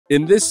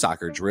In this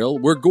soccer drill,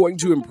 we're going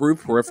to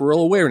improve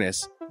peripheral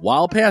awareness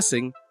while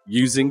passing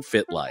using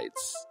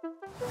FITLIGHTs.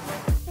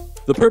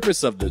 The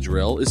purpose of the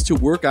drill is to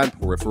work on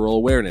peripheral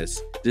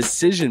awareness,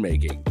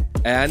 decision-making,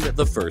 and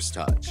the first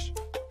touch.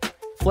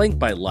 Flanked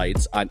by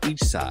lights on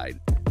each side,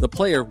 the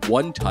player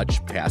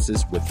one-touch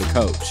passes with the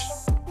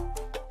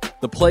coach.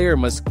 The player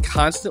must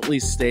constantly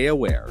stay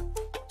aware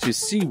to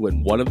see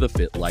when one of the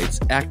FITLIGHTs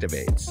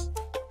activates.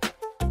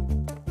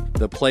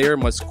 The player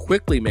must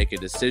quickly make a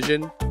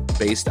decision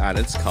based on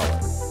its color.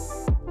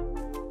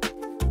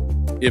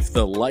 If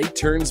the light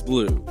turns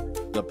blue,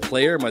 the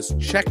player must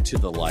check to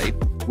the light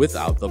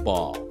without the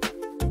ball.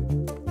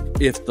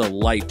 If the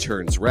light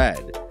turns red,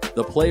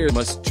 the player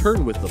must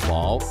turn with the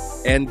ball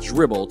and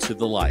dribble to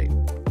the light.